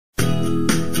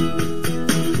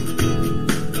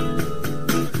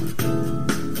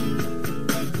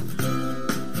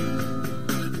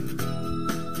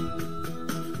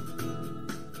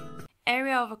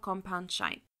compound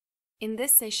shape. In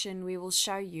this session, we will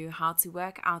show you how to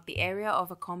work out the area of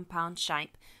a compound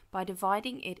shape by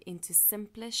dividing it into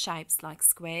simpler shapes like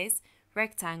squares,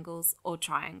 rectangles, or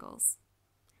triangles.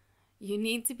 You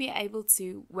need to be able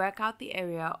to work out the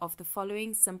area of the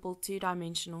following simple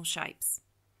two-dimensional shapes.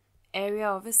 Area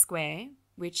of a square,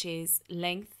 which is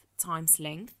length times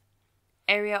length.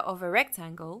 Area of a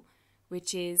rectangle,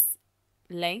 which is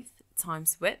length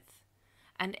times width.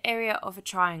 And area of a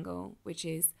triangle, which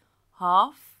is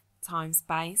half times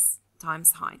base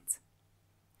times height.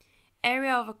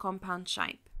 Area of a compound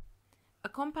shape. A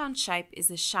compound shape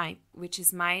is a shape which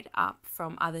is made up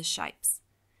from other shapes.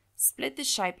 Split the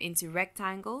shape into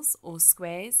rectangles or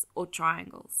squares or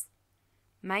triangles.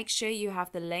 Make sure you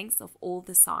have the lengths of all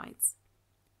the sides.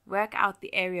 Work out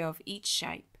the area of each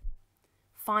shape.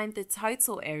 Find the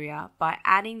total area by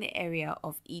adding the area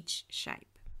of each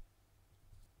shape.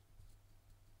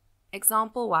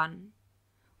 Example 1.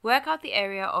 Work out the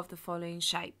area of the following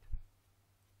shape.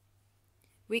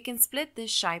 We can split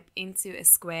this shape into a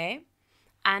square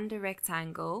and a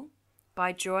rectangle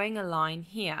by drawing a line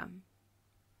here.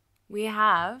 We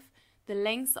have the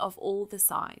lengths of all the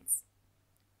sides.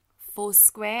 For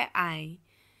square A,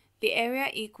 the area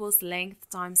equals length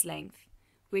times length,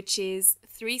 which is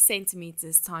 3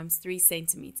 centimeters times 3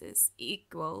 centimeters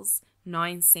equals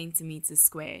 9 centimeters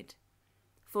squared.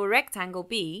 For rectangle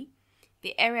B,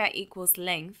 the area equals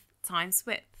length times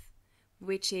width,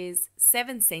 which is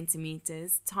 7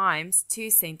 centimeters times 2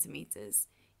 centimeters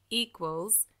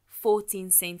equals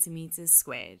 14 centimeters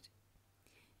squared.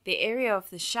 The area of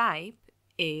the shape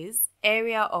is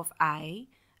area of A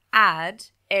add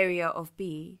area of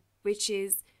B, which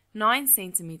is 9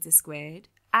 centimeters squared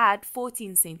add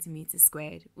 14 centimeters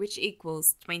squared, which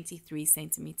equals 23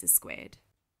 centimeters squared.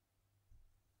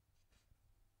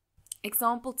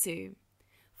 Example 2.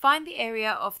 Find the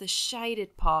area of the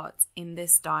shaded part in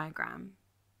this diagram.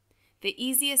 The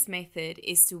easiest method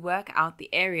is to work out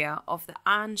the area of the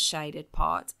unshaded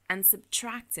part and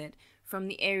subtract it from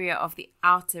the area of the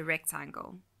outer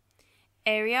rectangle.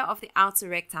 Area of the outer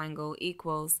rectangle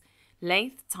equals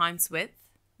length times width,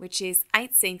 which is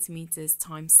 8 centimeters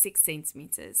times 6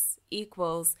 centimeters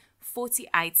equals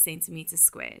 48 centimeters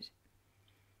squared.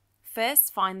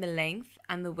 First, find the length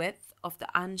and the width of the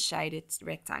unshaded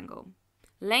rectangle.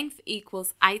 Length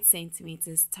equals 8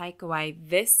 centimeters, take away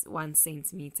this 1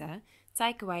 centimeter,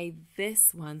 take away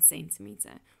this 1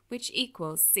 centimeter, which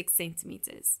equals 6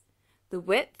 centimeters. The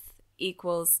width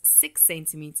equals 6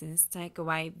 centimeters, take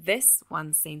away this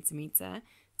 1 centimeter,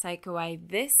 take away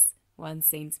this 1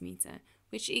 centimeter,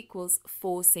 which equals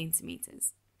 4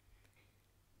 centimeters.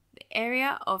 The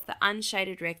area of the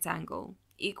unshaded rectangle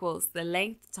equals the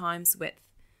length times width,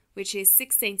 which is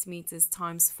 6 centimeters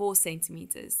times 4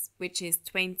 centimeters, which is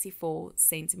 24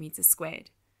 centimeters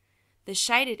squared. The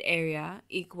shaded area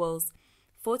equals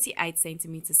 48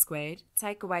 centimeters squared,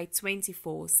 take away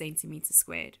 24 centimeters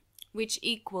squared, which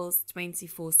equals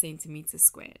 24 centimeters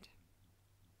squared.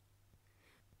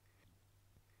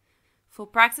 For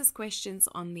practice questions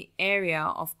on the area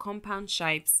of compound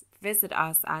shapes, visit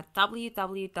us at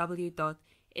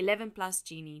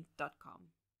www.11plusgenie.com.